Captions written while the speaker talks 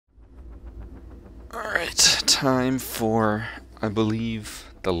Alright, time for, I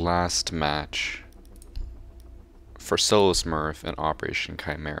believe, the last match for Solo Smurf and Operation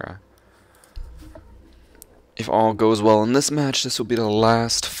Chimera. If all goes well in this match, this will be the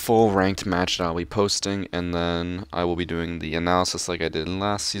last full ranked match that I'll be posting, and then I will be doing the analysis like I did in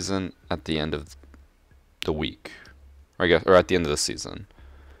last season at the end of the week. Or at the end of the season.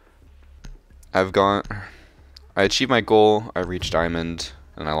 I achieved my goal, I reached Diamond,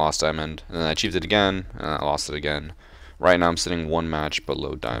 and I lost Diamond, and then I achieved it again, and I lost it again. Right now I'm sitting one match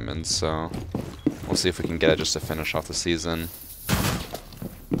below Diamond, so we'll see if we can get it just to finish off the season.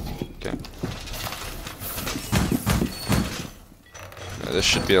 Okay. This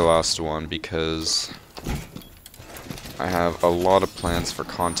should be the last one because I have a lot of plans for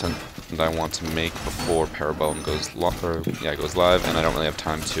content that I want to make before Parabellum goes live, and I don't really have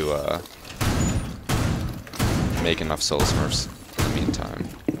time to make enough Solo Smurfs in the meantime.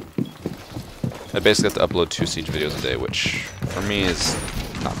 I basically have to upload 2 Siege videos a day, which for me is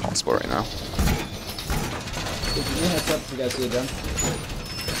not possible right now.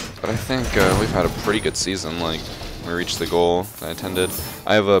 But I think we've had a pretty good season. Like, we reached the goal that I intended.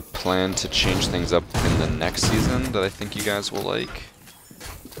 I have a plan to change things up in the next season that I think you guys will like.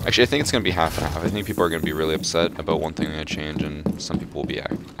 Actually, I think it's going to be half and half. I think people are going to be really upset about one thing I'm going to change, and some people will be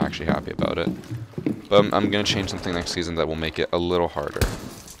actually happy about it. But I'm going to change something next season that will make it a little harder.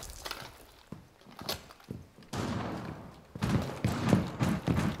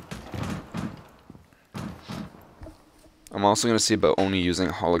 I'm also going to see about only using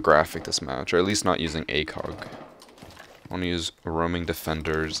holographic this match, or at least not using ACOG. I want to use roaming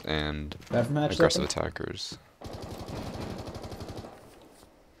defenders and aggressive attackers.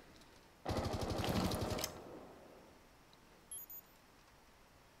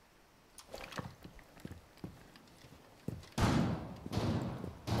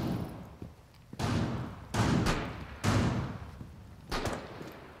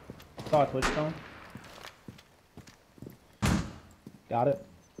 Saw a Twitch phone. Got it.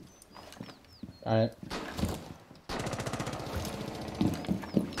 Alright.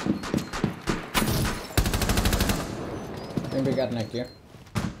 I think we got neck here.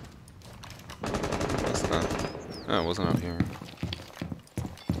 What's that? Oh, it wasn't out here.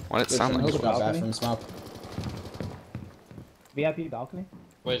 Why did it sound like it was? Bathroom smoke. VIP balcony?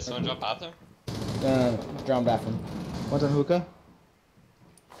 Wait, someone drop bathroom? Drone bathroom. One's on hookah.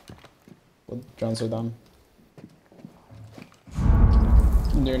 Well, drones are done.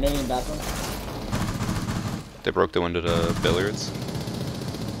 They're in the bathroom. They broke the window to billiards.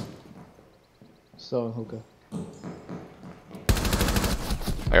 So on hookah.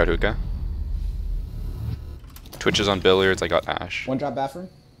 I got hookah. Twitch is on billiards, I got Ash. One drop bathroom.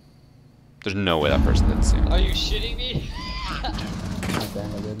 There's no way that person didn't see him. Are you shitting me? God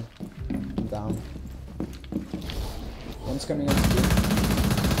damn, I did. I'm down. One's coming in.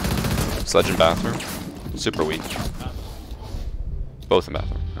 Sledge in bathroom. Super weak. Both in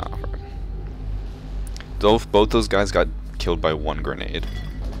bathroom. Oh, both those guys got killed by one grenade.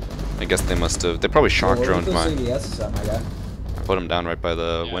 I guess they must have. They probably shock droned mine. I put him down right by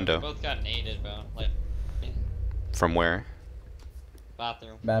the window. Both got naded, bro. Like, from where?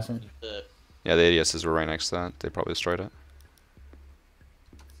 Bathroom. Bathroom. Yeah, the ADSs were right next to that. They probably destroyed it.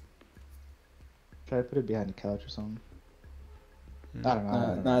 Try to put it behind the couch or something. I don't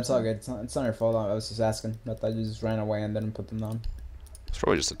know. No, it's all good. It's not your fault. I was just asking. I thought you just ran away and didn't put them down. It's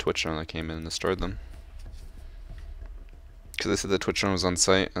probably just a Twitch drone that came in and destroyed them. Because they said the Twitch drone was on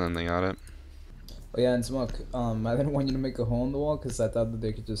site and then they got it. Oh yeah, and Smoke, I didn't want you to make a hole in the wall because I thought that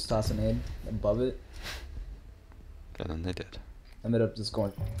they could just toss an aid above it. And then they did. Ended up just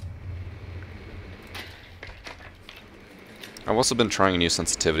going. I've also been trying a new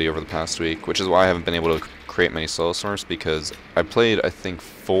sensitivity over the past week, which is why I haven't been able to create many Solo Smurfs, because I played, I think,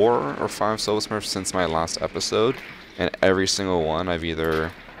 4 or 5 Solo Smurfs since my last episode, and every single one I've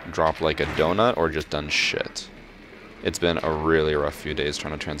either dropped like a donut or just done shit. It's been a really rough few days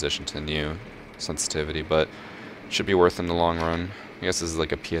trying to transition to new sensitivity, but it should be worth it in the long run. I guess this is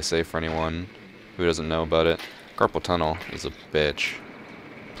like a PSA for anyone who doesn't know about it. Carpal tunnel is a bitch.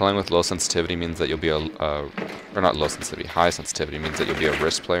 Playing with low sensitivity means that you'll be or not low sensitivity, high sensitivity means that you'll be a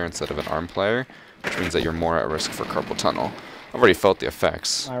wrist player instead of an arm player, which means that you're more at risk for carpal tunnel. I've already felt the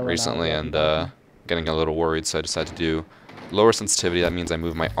effects recently and getting a little worried, so I decided to do lower sensitivity. That means I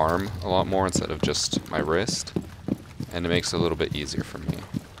move my arm a lot more instead of just my wrist, and it makes it a little bit easier for me.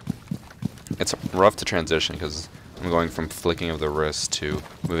 It's rough to transition because I'm going from flicking of the wrist to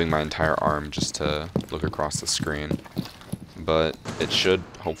moving my entire arm just to look across the screen. But it should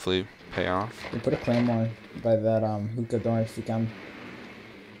hopefully pay off. You put a claymore by that hookah door if you can.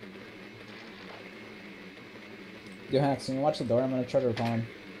 Yo, Hacks, can you watch the door? I'm gonna try to repel him.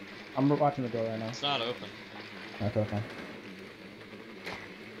 I'm watching the door right now. It's not open. Okay.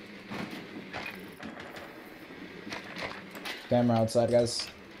 Camera outside, guys.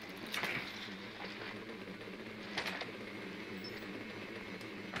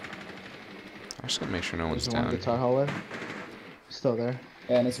 I just gotta make sure no one's There's one down. guitar hallway. Still there.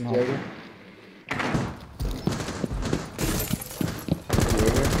 Yeah, I need some help. Jaeger.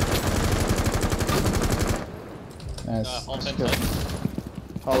 Nice. All 10 Good. times.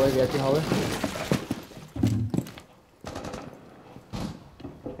 Hallway, VIP hallway.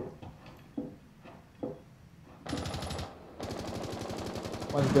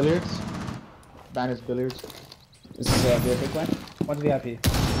 One's billiards. Bandit's billiards. This is a VIP play. One's VIP.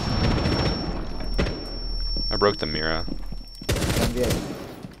 I broke the Mira. One VIP.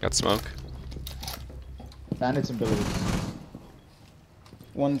 Got smoke. Bandits and billiards.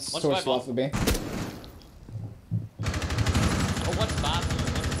 One's One's towards by left of B. Oh, one's bathroom.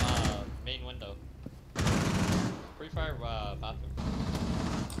 One's main window. Free fire bathroom.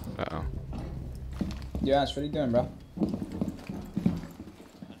 Uh-oh. Yo, Ash, what are you doing, bro?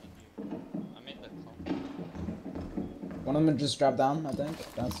 I made the call. One of them just dropped down, I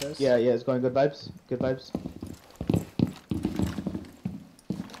think, downstairs. Yeah, it's going good vibes. Good vibes.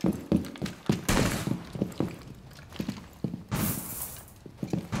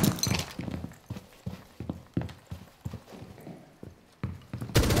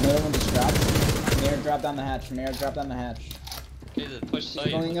 Another one just dropped. Chimera dropped down the hatch. Chimera dropped down the hatch. Okay, the push She's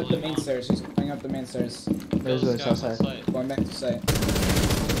site. going up the main stairs. She's going up the main stairs. There's the south side. Going back to site.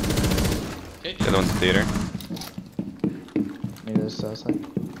 Okay, The other one's the theater. Maybe there's south side.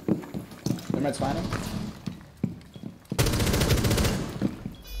 Limit's finding.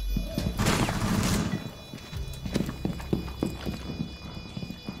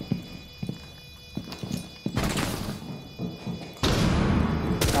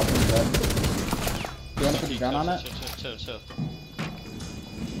 Dropping dead. Do you want to put the gun on it? Chill.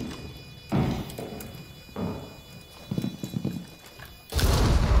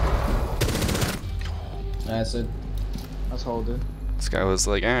 Nice, dude. That's all, dude. This guy was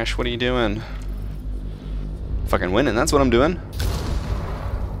like, Ash, what are you doing? Fucking winning, that's what I'm doing.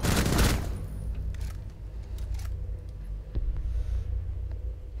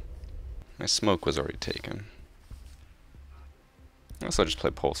 My smoke was already taken. I guess I'll just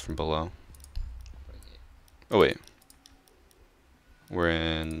play pulse from below. Oh wait. We're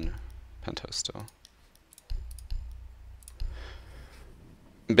in Penthouse still.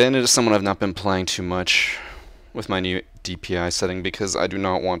 Bandit is someone I've not been playing too much with my new DPI setting because I do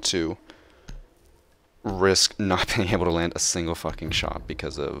not want to risk not being able to land a single fucking shot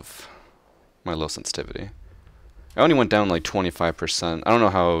because of my low sensitivity. I only went down like 25%. I don't know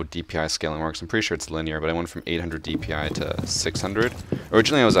how DPI scaling works. I'm pretty sure it's linear, but I went from 800 DPI to 600.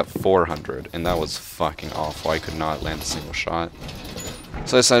 Originally I was at 400, and that was fucking awful. I could not land a single shot.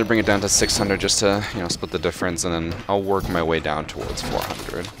 So I decided to bring it down to 600 just to, you know, split the difference, and then I'll work my way down towards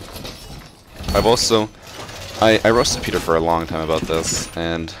 400. I've also... I roasted Peter for a long time about this,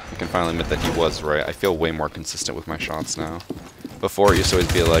 and I can finally admit that he was right. I feel way more consistent with my shots now. Before, it used to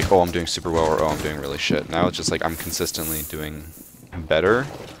always be like, oh, I'm doing super well, or oh, I'm doing really shit. Now it's just like I'm consistently doing better,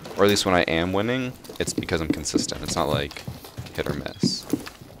 or at least when I am winning, it's because I'm consistent. It's not like hit or miss.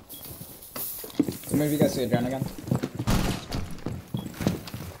 So maybe you guys see a drone again?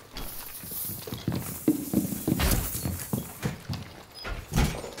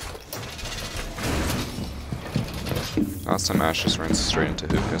 Last time Ash just ran straight into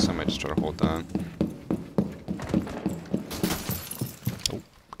hookah, so I might just try to hold that. Oh,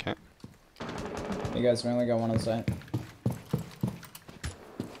 okay. You guys, we only got one on site.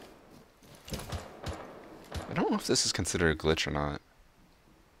 I don't know if this is considered a glitch or not.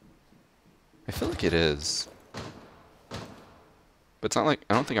 I feel like it is. But it's not like,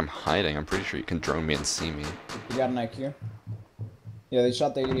 I don't think I'm hiding. I'm pretty sure you can drone me and see me. You got an IQ? Yeah, they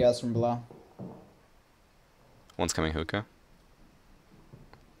shot the ADS from below. One's coming hookah.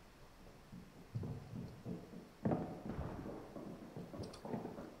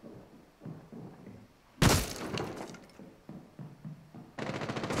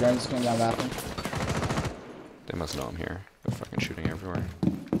 Drone's coming down bathroom. They must know I'm here. They're fucking shooting everywhere.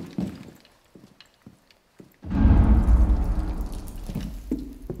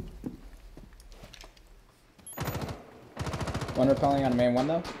 One repelling on a main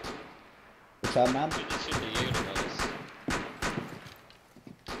window. Which had map. Should shoot the universe.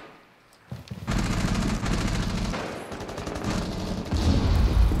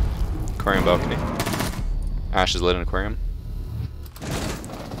 Aquarium balcony. Ash is lit in aquarium.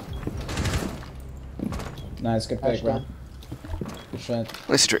 Nice, good pick, bro. Good shit.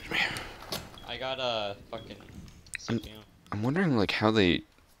 Nice tricked me. I got a fucking CPU. I'm wondering like how they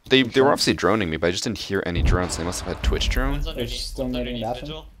were obviously droning me, but I just didn't hear any drones. They must have had Twitch drone. One's underneath, still one's meeting underneath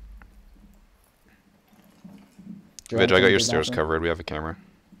bathroom? Vigil. Vidge, I got your stairs covered. We have a camera.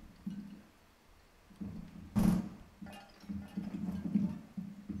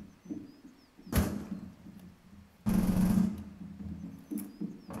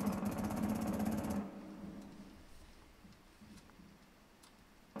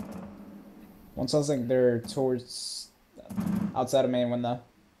 One sounds like they're towards outside of main window.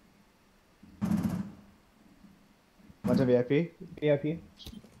 One's a VIP. VIP.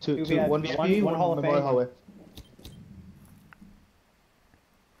 Two, VIP, one VIP, one Hall of Memorial Fame. hallway.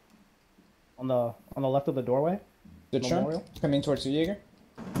 On the left of the doorway. Good shot. Memorial. Coming towards you, Jaeger.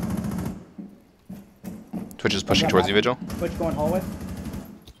 Twitch is pushing towards you, Vigil. Twitch going hallway.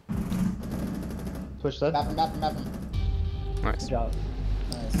 Twitch dead. Map him. Nice. Good job.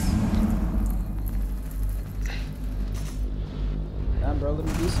 Nice. Damn, bro, let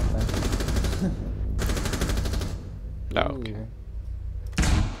me do something. Oh, okay.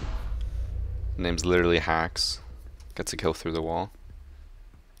 Name's literally Hacks. Gets a kill through the wall.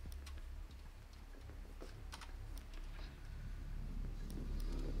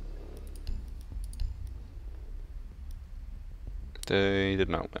 They did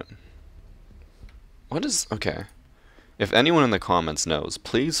not win. What is... Okay. If anyone in the comments knows,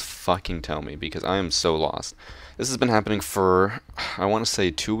 please fucking tell me, because I am so lost. This has been happening for, I want to say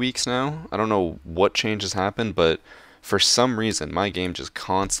 2 weeks now. I don't know what changes happened, but for some reason, my game just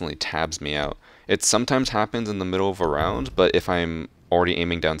constantly tabs me out. It sometimes happens in the middle of a round, but if I'm already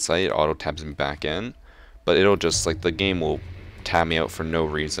aiming down sight, it auto-tabs me back in. But it'll just, like, the game will tab me out for no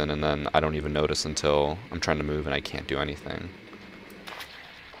reason, and then I don't even notice until I'm trying to move and I can't do anything.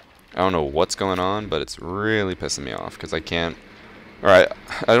 I don't know what's going on, but it's really pissing me off because I can't. Alright,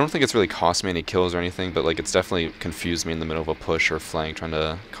 I don't think it's really cost me any kills or anything, but like it's definitely confused me in the middle of a push or flank trying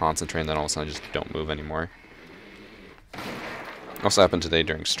to concentrate, and then all of a sudden I just don't move anymore. Also happened today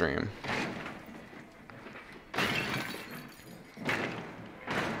during stream.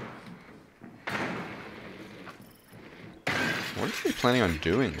 What are they planning on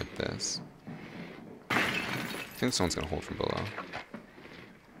doing with this? I think someone's gonna hold from below.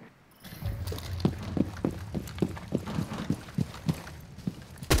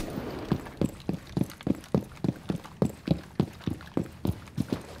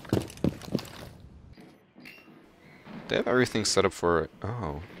 They have everything set up for...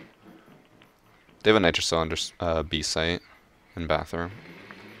 Oh. They have a nitrocell under B site and bathroom.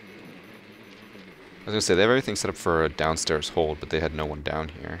 I was gonna say, they have everything set up for a downstairs hold, but they had no one down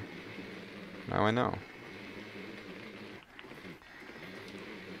here. Now I know.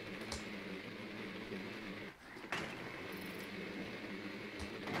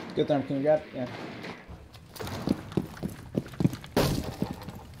 Good time, can you grab? Yeah.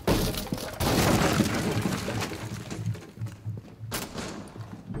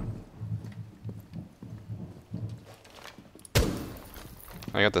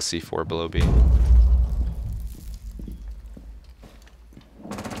 I got the C4 below B.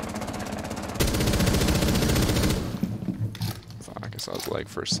 Fuck, I guess I was lag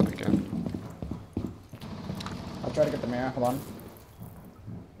for a second. I'll try to get the mirror, hold on.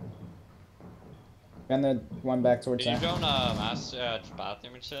 And then one back towards Can you that. go in master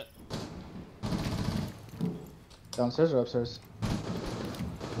bathroom and shit? Downstairs or upstairs?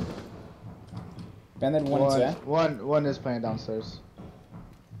 Bandit one is there. One is playing downstairs.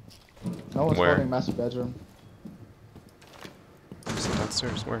 No one's Where? holding master bedroom. Is it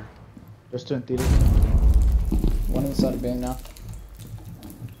downstairs? Where? There's two in theater. One inside of being now.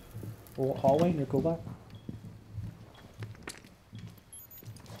 Hallway near coolback.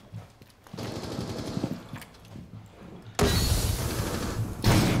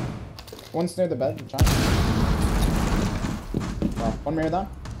 One's near the bed, John. Wow. One mirror down.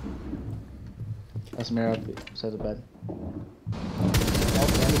 That's mirror beside the bed.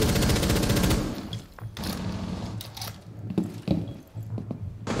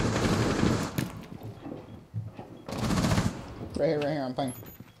 Right here, I'm playing.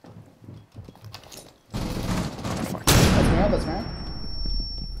 Fuck. That's mirror.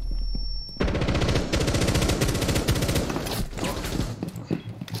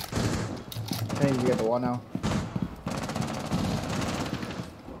 Hey, you get the wall now.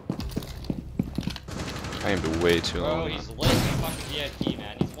 I aimed way too Bro, low. he's lit fucking VIP,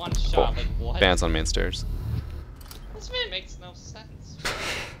 man. He's one shot, like what? Bands on main stairs. This man makes no sense.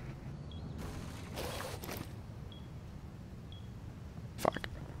 Fuck.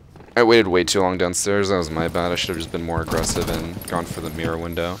 I waited way too long downstairs. That was my bad. I should have just been more aggressive and gone for the mirror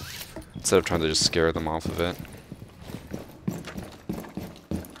window instead of trying to just scare them off of it.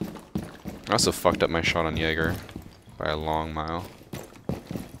 I also fucked up my shot on Jaeger by a long mile.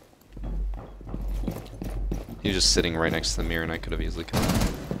 He was just sitting right next to the mirror and I could have easily killed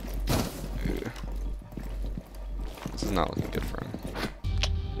him. Ugh. This is not looking good for him.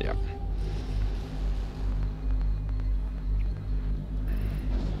 Yeah.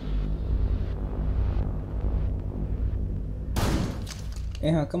 Hey,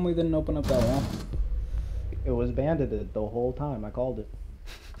 how come we didn't open up that wall? It was banded the whole time. I called it.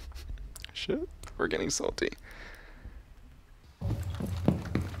 Shit, we're getting salty.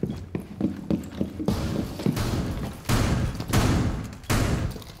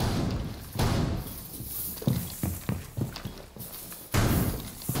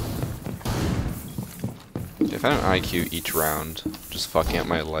 If I don't IQ each round, just fucking up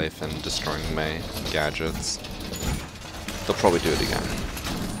my life and destroying my gadgets, they'll probably do it again.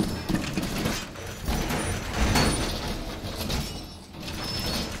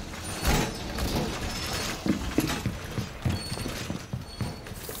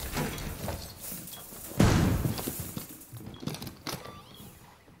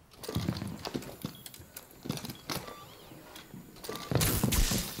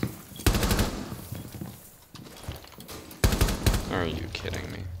 Are you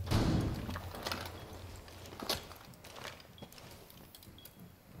kidding me?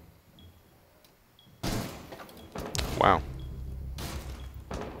 Wow.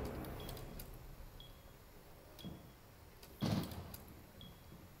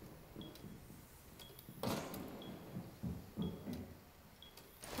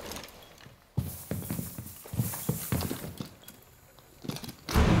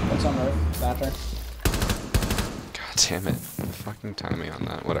 What's on Earth? Thatcher. God damn it. Fucking timing on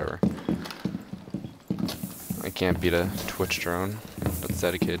that. Whatever. I can't beat a Twitch drone that's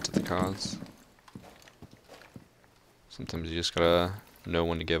dedicated to the cause. Sometimes you just gotta know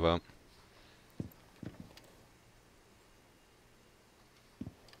when to give up.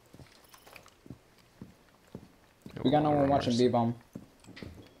 We got no one watching B-bomb.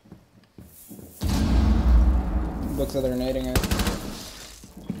 Looks like they're nading it.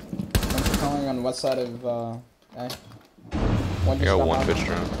 One's calling on the west side of, A. One I just got got one out. Twitch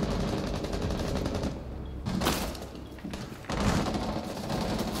drone.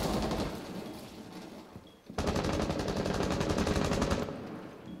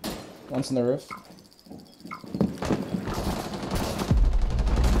 One's in the roof.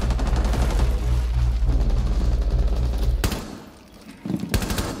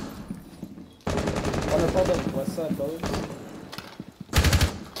 One Republic, west side buildings.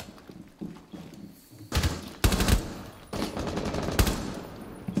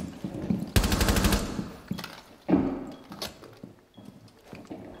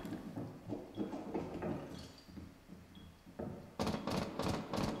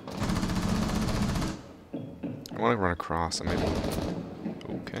 I want to run across and maybe.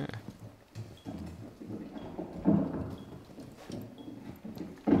 Okay.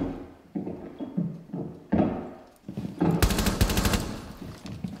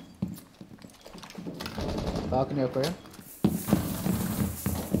 Balcony up here.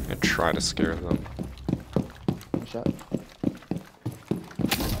 I try to scare them. One shot.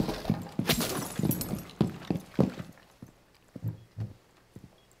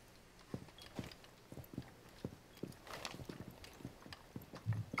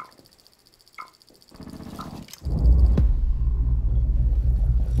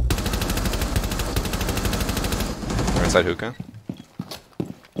 Right side hookah.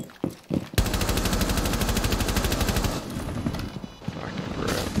 Fucking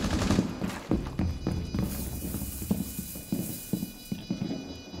rip.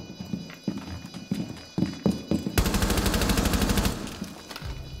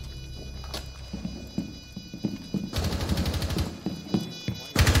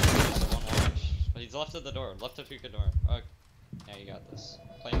 One orange. But he's left of the door. Left of hookah door. Oh, yeah, you got this.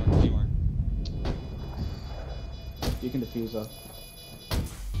 Play more, play more. You can defuse though.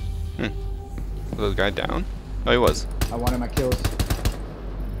 Was the guy down? Oh, he was. I wanted my kills.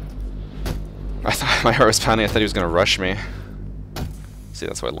 I thought my heart was pounding. I thought he was gonna rush me. See,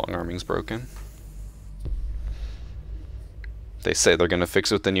 that's why long arming's broken. They say they're gonna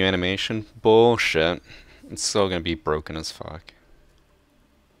fix it with the new animation. Bullshit. It's still gonna be broken as fuck.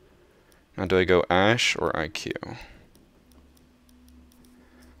 Now, do I go Ash or IQ?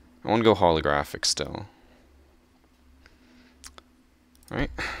 I want to go holographic still.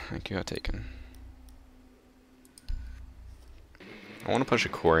 Alright, IQ got taken. I want to push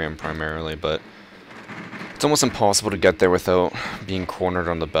Aquarium primarily, but it's almost impossible to get there without being cornered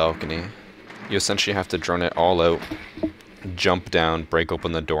on the balcony. You essentially have to drone it all out, jump down, break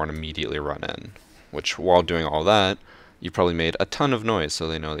open the door, and immediately run in. Which, while doing all that, you probably made a ton of noise so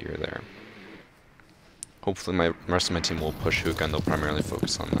they know that you're there. Hopefully the rest of my team will push hookah and they'll primarily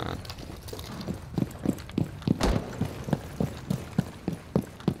focus on that.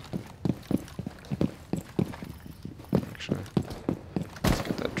 Actually, let's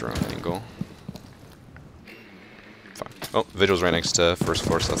get that drone angle. Fuck. Oh, Vigil's right next to first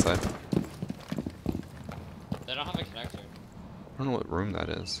floor south side. They don't have a connector. I don't know what room that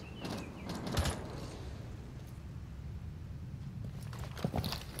is.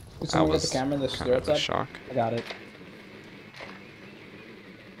 Did That someone get was the camera in the kind store of a outside? shock. I got it.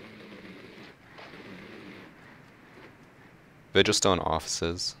 Vigil's still in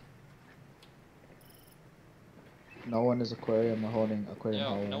offices. No one is aquarium. We're holding aquarium Yo,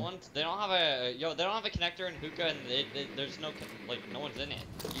 hallway. no one. They don't have a. Yo, they don't have a connector in hookah, and there's no like no one's in it.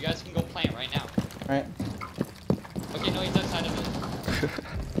 You guys can go plant right now. Alright. Okay, no, he's outside of it.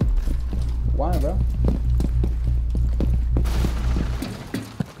 Why, bro?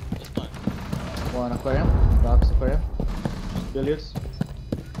 Just plant. One aquarium. Box aquarium. Billiards.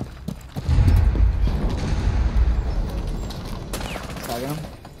 Tag him.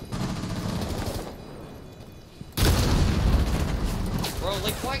 Bro,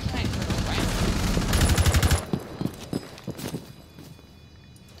 like, why can't I turn around?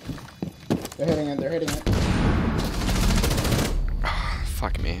 They're hitting it, they're hitting it.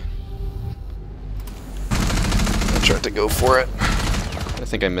 Fuck me. I tried to go for it. I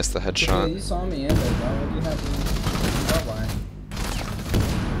think I missed the Yeah, headshot. you saw me in there, bro. What do you have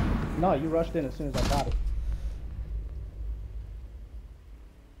to No, you rushed in as soon as I got it.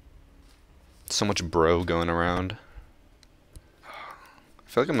 So much bro going around. I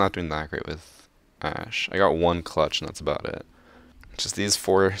feel like I'm not doing that great with Ash. I got one clutch and that's about it. Just these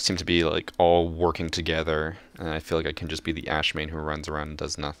four seem to be like all working together, and I feel like I can just be the Ash main who runs around and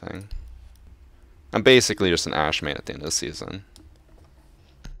does nothing. I'm basically just an Ash main at the end of the season.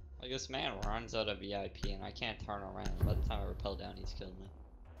 Like, this man runs out of VIP, and I can't turn around. By the time I rappel down, he's killed me.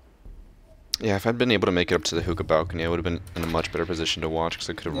 Yeah, if I'd been able to make it up to the hookah balcony, I would have been in a much better position to watch because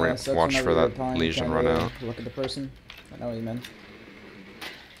I could have Yeah, so watched whenever for you're that applying, you Legion kinda run out. Look at the person. I know what you meant.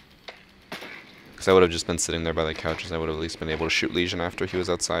 Because I would have just been sitting there by the couches. I would have at least been able to shoot Legion after he was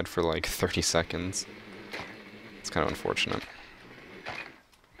outside for like 30 seconds. It's kind of unfortunate.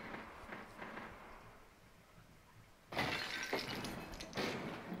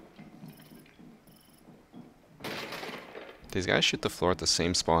 These guys shoot the floor at the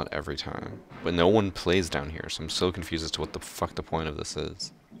same spot every time, but no one plays down here, so I'm so confused as to what the fuck the point of this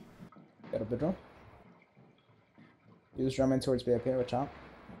is. Got a bid roll. Use drum in towards VIP with chop.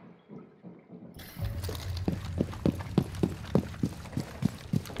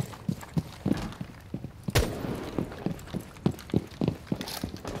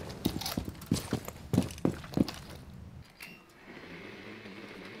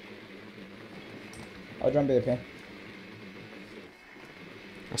 I'll drum VIP.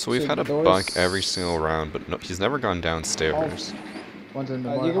 So we've So had a doors- buck every single round, but no, he's never gone downstairs. One's in the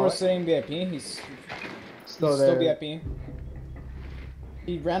Diego hallway. was sitting VIP. He's Still still there. VIP.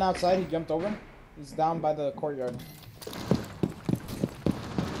 He ran outside. He jumped over. He's down by the courtyard.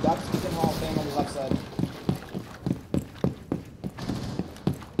 That's the hall thing on the left side.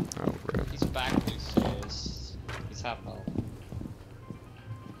 Oh, rip. He's back to stairs. He's half health.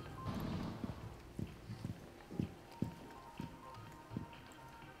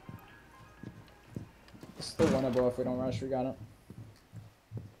 Still winnable if we don't rush. We got it.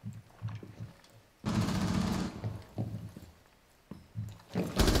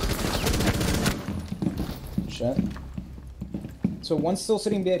 Shit. So one's still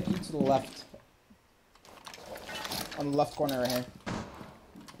sitting VIP to the left. On the left corner right here.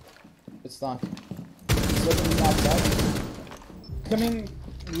 It's done. He's looking outside. Coming,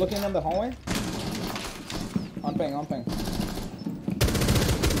 looking in the hallway. On ping, on ping.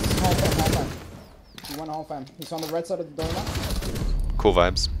 Hall fam, hall fam. He went hall fam. He's on the right side of the door now. Cool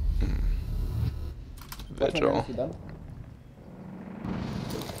vibes. Left one Vigil. if you're done.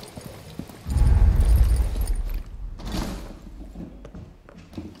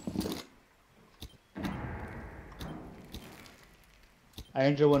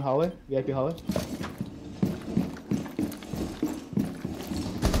 Iron Joe one hallway, VIP hallway.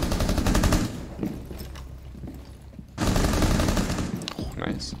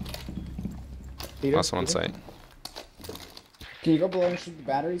 Nice. Peter, Last one on Peter. site. Can you go below and shoot the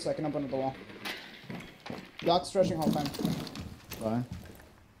battery so I can open up the wall? Doc's stretching hall fam. Fine.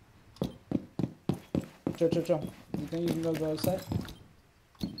 Chill. You think you can go to the other side?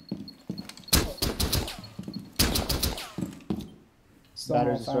 Still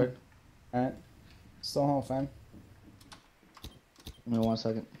Batteries home, fam. destroyed. Alright. Still home, fam. Give me 1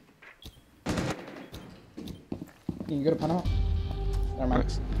 second. Can you go to Panama? Never mind.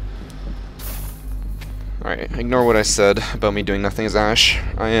 Nice. Alright, ignore what I said about me doing nothing as Ash.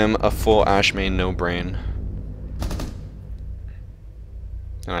 I am a full Ash main, no brain.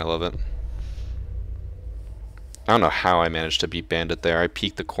 And I love it. I don't know how I managed to beat Bandit there. I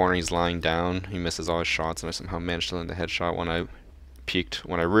peeked the corner, he's lying down, he misses all his shots, and I somehow managed to land the headshot when I peeked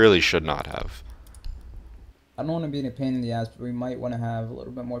when I really should not have. I don't want to be a pain in the ass, but we might want to have a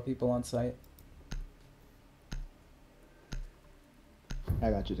little bit more people on site.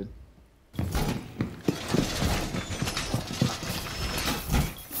 I got you, dude.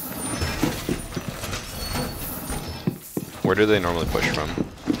 Where do they normally push from?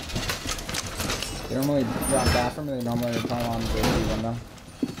 They normally drop bathroom and they normally turn on the window.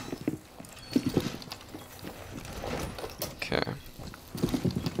 Okay.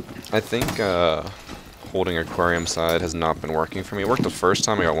 I think holding aquarium side has not been working for me. It worked the first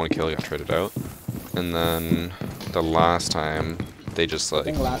time I got 1 kill, I got traded out. And then the last time, they just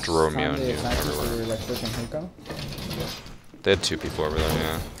like drove me on you everywhere. Like freaking hookah. They had 2 people over there,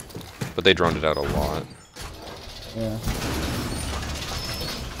 yeah. But they droned it out a lot. Yeah.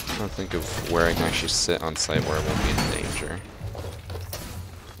 I'm trying to think of where I can actually sit on site where I won't be in danger.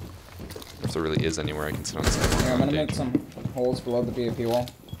 If there really is anywhere I can sit on site. Yeah, I'm gonna make some holes below the BAP wall.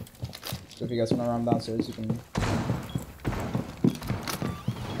 So if you guys wanna run downstairs, you can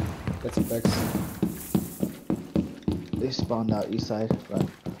get some picks. They spawned out east side, but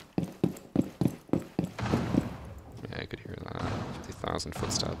Yeah, I could hear that. 50,000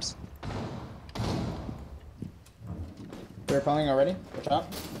 footsteps. They're repelling already. Watch out.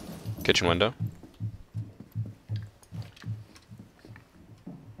 Kitchen window.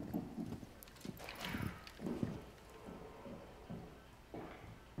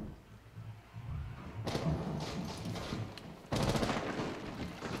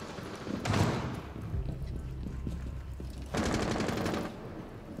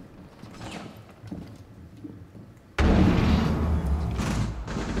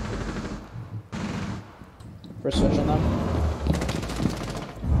 First switch on them.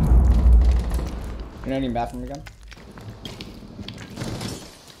 You're not in bathroom again?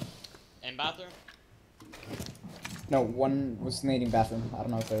 In bathroom? No, one was nading bathroom. I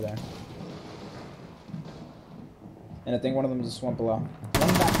don't know if they're there. And I think one of them just went below.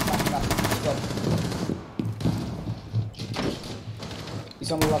 One back. Look.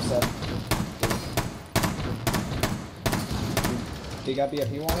 He's on the left side. They got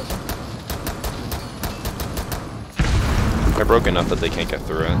BFP wall or something? I broke enough that they can't get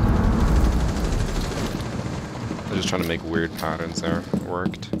through it. I'm just trying to make weird patterns there. It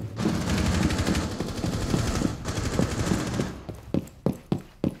worked.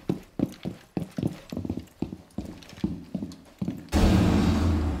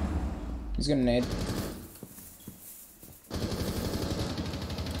 He's gonna nade.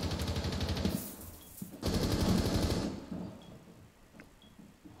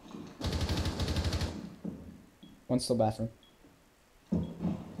 One's still bathroom.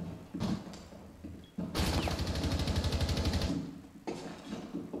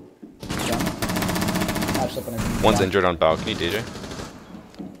 One's injured on balcony, DJ.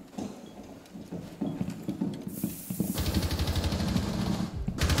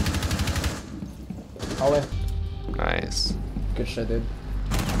 Hallway. Nice. Good shit, dude.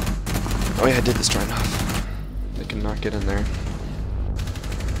 Oh yeah, I did this try enough. They cannot get in there.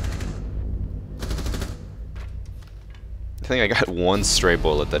 I think I got 1 stray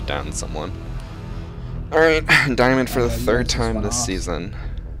bullet that downed someone. Alright, diamond for the 3rd time this season.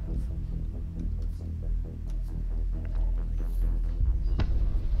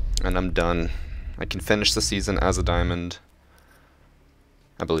 And I'm done. I can finish the season as a diamond.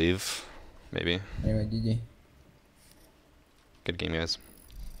 I believe. Maybe. Anyway, GG. Good game, guys.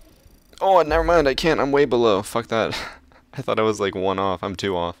 Oh, never mind. I can't. I'm way below. Fuck that. I thought I was like 1 off. I'm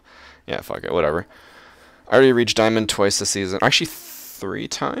 2 off. Yeah, fuck it. Whatever. I already reached diamond twice this season. Actually, 3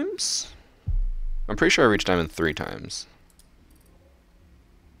 times? I'm pretty sure I reached diamond 3 times.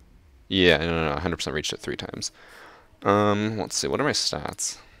 Yeah, no. 100% reached it 3 times. Let's see. What are my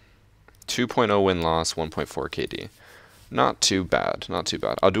stats? 2.0 win-loss, 1.4 KD. Not too bad, not too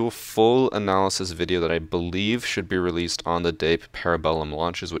bad. I'll do a full analysis video that I believe should be released on the day Parabellum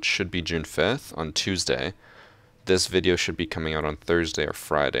launches, which should be June 5th, on Tuesday. This video should be coming out on Thursday or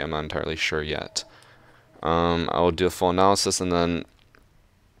Friday, I'm not entirely sure yet. I'll do a full analysis, and then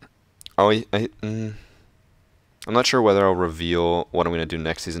I'm not sure whether I'll reveal what I'm going to do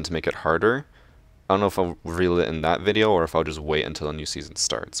next season to make it harder. I don't know if I'll reveal it in that video or if I'll just wait until the new season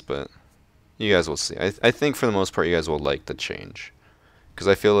starts, but you guys will see. I think for the most part you guys will like the change. Because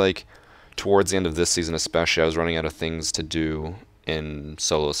I feel like towards the end of this season especially, I was running out of things to do in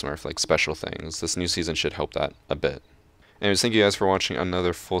Solo Smurf, like special things. This new season should help that a bit. Anyways, thank you guys for watching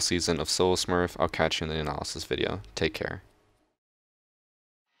another full season of Solo Smurf. I'll catch you in the analysis video. Take care.